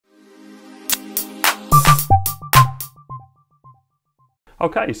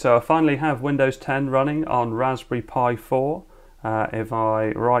Okay, so I finally have Windows 10 running on Raspberry Pi 4. If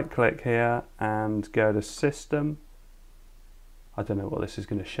I right click here and go to System, I don't know what this is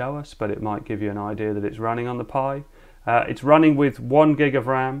going to show us, but it might give you an idea that it's running on the Pi. It's running with 1 gig of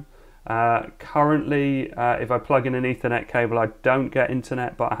RAM. Currently, if I plug in an Ethernet cable, I don't get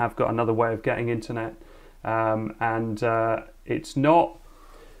internet, but I have got another way of getting internet.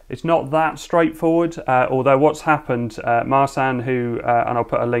 It's not that straightforward, although what's happened, Marsan, who, and I'll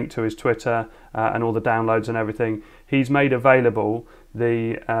put a link to his Twitter and all the downloads and everything, he's made available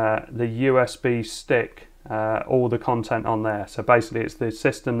the USB stick, all the content on there. So basically it's the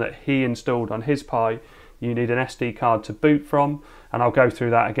system that he installed on his Pi. You need an SD card to boot from, and I'll go through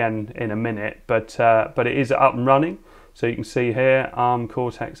that again in a minute, but it is up and running. So you can see here, ARM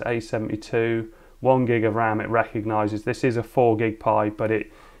Cortex A72, 1 gig of RAM it recognises. This is a 4 gig Pi, but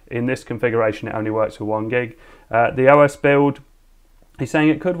in this configuration it only works with 1 gig. The OS build, he's saying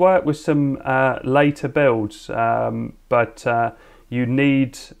it could work with some later builds, but you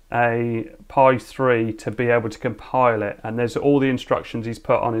need a Pi 3 to be able to compile it, and there's all the instructions he's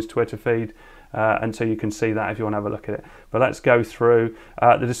put on his Twitter feed, and so you can see that if you want to have a look at it. But let's go through.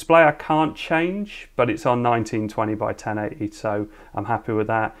 The display I can't change, but it's on 1920 by 1080, so I'm happy with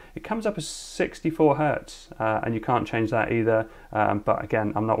that. It comes up as 64 Hertz, and you can't change that either, but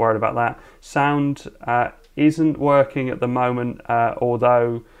again, I'm not worried about that. Sound isn't working at the moment,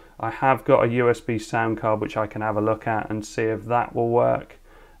 although I have got a USB sound card which I can have a look at and see if that will work.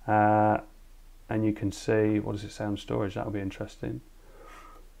 And you can see, what does it say on storage? That'll be interesting.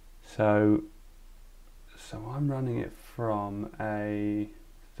 So I'm running it from a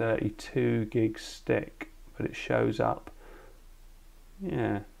 32 gig stick, but it shows up.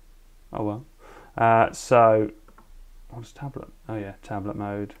 Yeah, oh well. So what's tablet? Oh yeah, tablet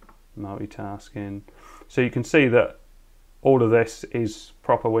mode, multitasking. So you can see that all of this is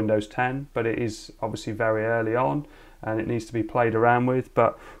proper Windows 10, but it is obviously very early on and it needs to be played around with.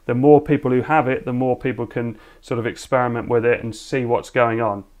 But the more people who have it, the more people can sort of experiment with it and see what's going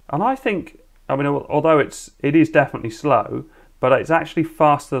on. And I think, I mean, although it is definitely slow, but it's actually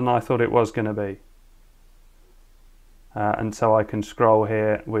faster than I thought it was going to be. And so I can scroll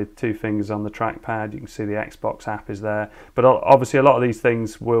here with 2 fingers on the trackpad. You can see the Xbox app is there. But obviously a lot of these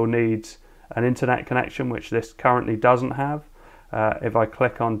things will need an internet connection, which this currently doesn't have. If I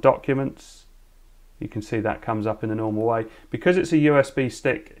click on Documents, you can see that comes up in the normal way. Because it's a USB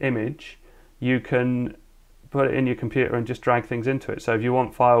stick image, you can put it in your computer and just drag things into it. So if you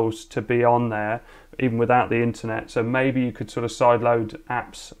want files to be on there, even without the internet, so maybe you could sort of sideload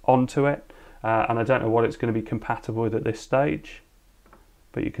apps onto it. And I don't know what it's going to be compatible with at this stage,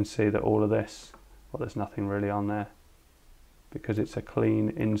 but you can see that all of this, well, there's nothing really on there because it's a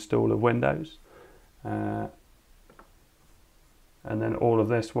clean install of Windows. And then all of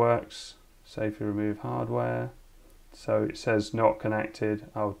this works. Safely remove hardware. So it says not connected.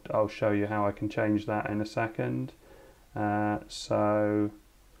 I'll show you how I can change that in a second. So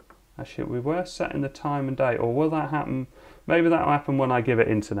actually we were setting the time and date, or will that happen? Maybe that will happen when I give it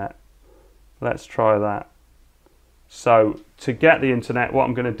internet. Let's try that. So to get the internet, what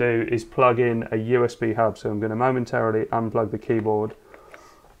I'm going to do is plug in a USB hub. So I'm going to momentarily unplug the keyboard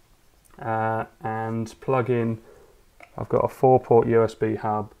and plug in, I've got a 4-port USB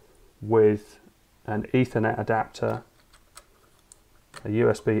hub with an Ethernet adapter, a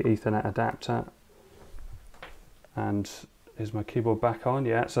USB Ethernet adapter, and is my keyboard back on?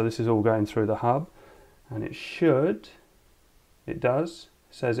 Yeah, so this is all going through the hub, and it does.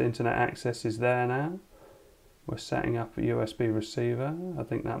 It says internet access is there now. We're setting up a USB receiver. I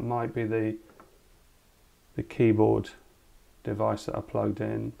think that might be the keyboard device that I plugged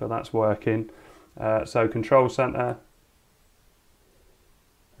in, but that's working. So control center.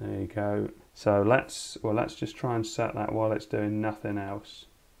 There you go. So let's just try and set that while it's doing nothing else.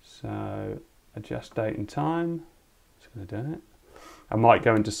 So adjust date and time. It's going to do it. I might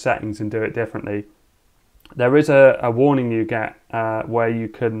go into settings and do it differently. There is a warning you get where you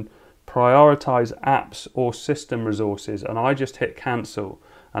can prioritize apps or system resources, and I just hit cancel,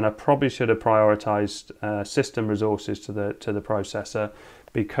 and I probably should have prioritized system resources to the processor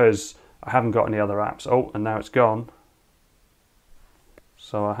because I haven't got any other apps. Oh, and now it's gone.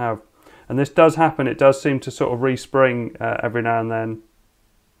 So I have, and this does happen, it does seem to sort of respring every now and then,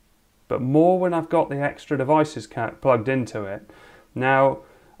 but more when I've got the extra devices plugged into it. Now,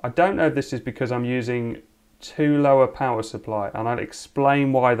 I don't know if this is because I'm using too low a power supply, and I'll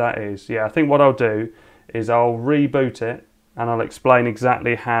explain why that is. Yeah, I think what I'll do is I'll reboot it and I'll explain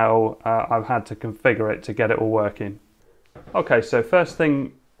exactly how I've had to configure it to get it all working. Okay, so first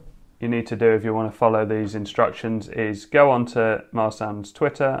thing you need to do if you want to follow these instructions is go onto Marsan's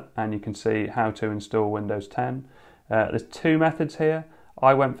Twitter and you can see how to install Windows 10. There's two methods here.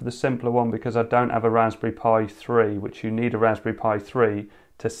 I went for the simpler one because I don't have a Raspberry Pi 3, which you need a Raspberry Pi 3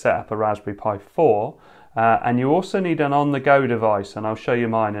 to set up a Raspberry Pi 4. And you also need an on-the-go device, and I'll show you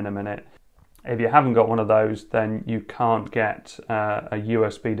mine in a minute. If you haven't got one of those, then you can't get a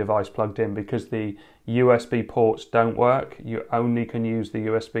USB device plugged in because the USB ports don't work. You only can use the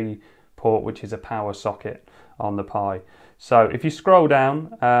USB port, which is a power socket on the Pi. So if you scroll down,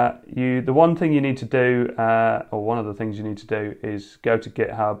 the one thing you need to do, or one of the things you need to do, is go to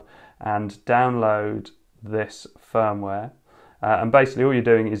GitHub and download this firmware. And basically all you're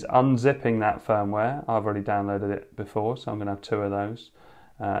doing is unzipping that firmware. I've already downloaded it before, so I'm going to have 2 of those.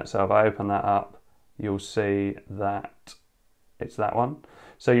 So if I open that up, you'll see that it's that one.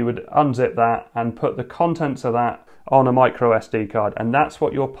 So you would unzip that and put the contents of that on a micro SD card, and that's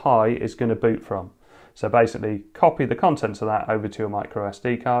what your Pi is going to boot from. So basically copy the contents of that over to your micro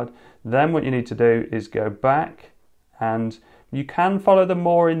SD card. Then what you need to do is go back, and you can follow the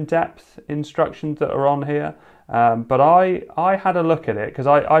more in-depth instructions that are on here. But I had a look at it because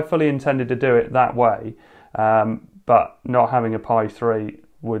I fully intended to do it that way, but not having a Pi 3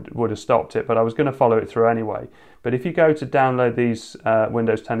 would have stopped it, but I was going to follow it through anyway. But if you go to download these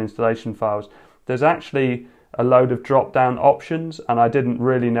Windows 10 installation files, there's actually a load of drop-down options, and I didn't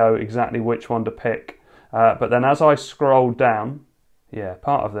really know exactly which one to pick. But then as I scrolled down,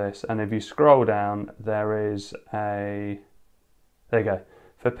 part of this, and if you scroll down, there is there you go.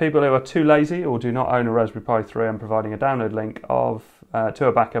 For people who are too lazy or do not own a Raspberry Pi 3, I'm providing a download link to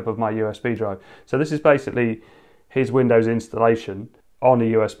a backup of my USB drive. So this is basically his Windows installation on a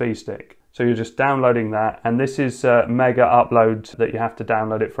USB stick. So you're just downloading that, and this is a mega upload that you have to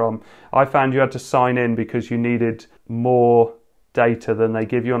download it from. I found you had to sign in because you needed more data than they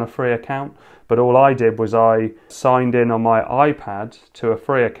give you on a free account. But all I did was I signed in on my iPad to a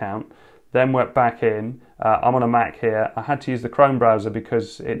free account, then went back in. I'm on a Mac here. I had to use the Chrome browser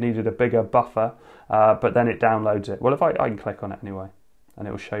because it needed a bigger buffer, but then it downloads it. Well, if I can click on it anyway, and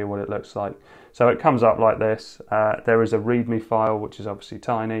it will show you what it looks like. So it comes up like this. There is a README file, which is obviously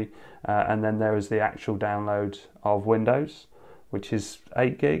tiny, and then there is the actual download of Windows, which is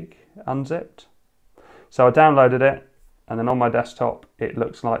 8 gig unzipped. So I downloaded it, and then on my desktop, it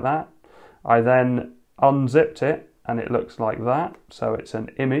looks like that. I then unzipped it, and it looks like that. So it's an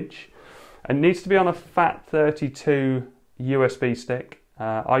image. It needs to be on a FAT32 USB stick.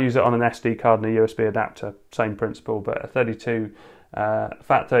 I use it on an SD card and a USB adapter, same principle, but a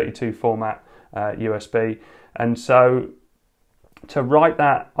FAT32 format USB. And so to write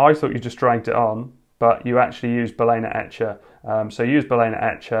that, I thought you just dragged it on, but you actually use Balena Etcher. So use Balena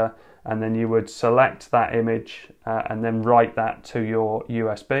Etcher, and then you would select that image and then write that to your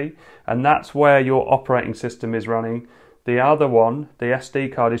USB. And that's where your operating system is running. The other one, the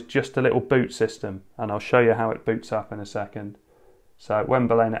SD card, is just a little boot system, and I'll show you how it boots up in a second. So when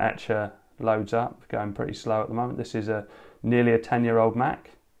Balena Etcher loads up, going pretty slow at the moment, this is nearly a 10-year-old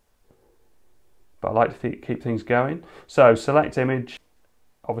Mac, but I like to keep things going. So select image,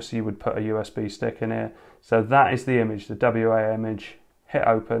 obviously you would put a USB stick in here. So that is the image, the WA image, hit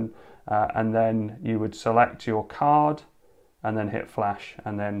open, and then you would select your card, and then hit flash,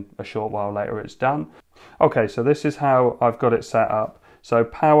 and then a short while later it's done. Okay, so this is how I've got it set up. So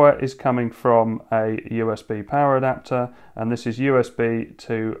power is coming from a USB power adapter, and this is USB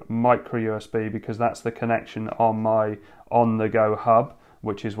to micro USB because that's the connection on my on-the-go hub,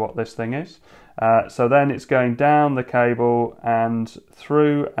 which is what this thing is. So then it's going down the cable and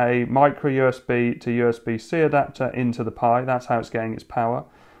through a micro USB to USB-C adapter into the Pi. That's how it's getting its power.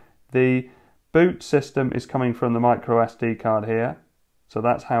 The boot system is coming from the micro SD card here, so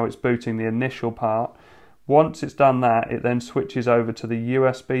that's how it's booting the initial part. Once it's done that, it then switches over to the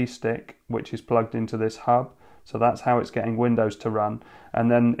USB stick, which is plugged into this hub, so that's how it's getting Windows to run.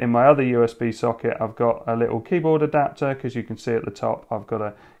 And then in my other USB socket, I've got a little keyboard adapter, because you can see at the top I've got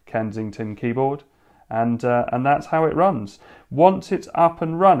a Kensington keyboard, and that's how it runs. Once it's up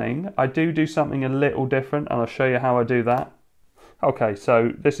and running, I do something a little different, and I'll show you how I do that. Okay,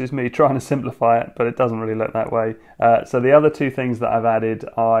 so this is me trying to simplify it, but it doesn't really look that way. So the other two things that I've added,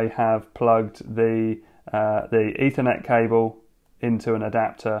 I have plugged the Ethernet cable into an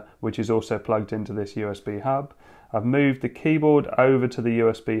adapter, which is also plugged into this USB hub. I've moved the keyboard over to the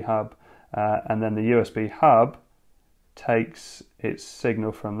USB hub, and then the USB hub takes its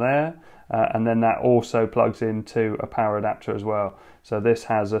signal from there, and then that also plugs into a power adapter as well. So this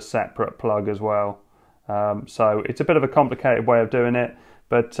has a separate plug as well. So it's a bit of a complicated way of doing it,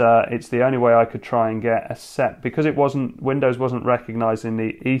 but it's the only way I could try and get a set, because Windows wasn't recognizing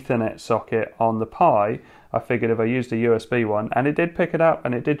the Ethernet socket on the Pi. I figured if I used a USB one, and it did pick it up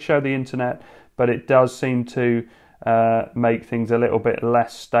and it did show the internet, but it does seem to make things a little bit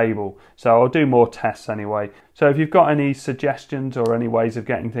less stable. So I'll do more tests anyway. So if you've got any suggestions or any ways of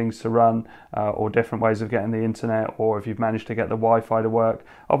getting things to run, or different ways of getting the internet, or if you've managed to get the Wi-Fi to work,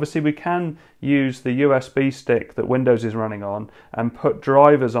 obviously we can use the USB stick that Windows is running on and put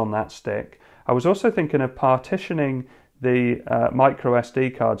drivers on that stick. I was also thinking of partitioning the micro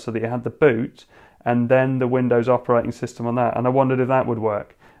SD card so that you had the boot and then the Windows operating system on that, and I wondered if that would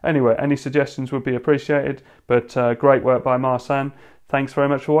work. Anyway, any suggestions would be appreciated, but great work by Marsan. Thanks very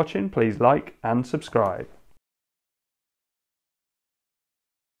much for watching. Please like and subscribe.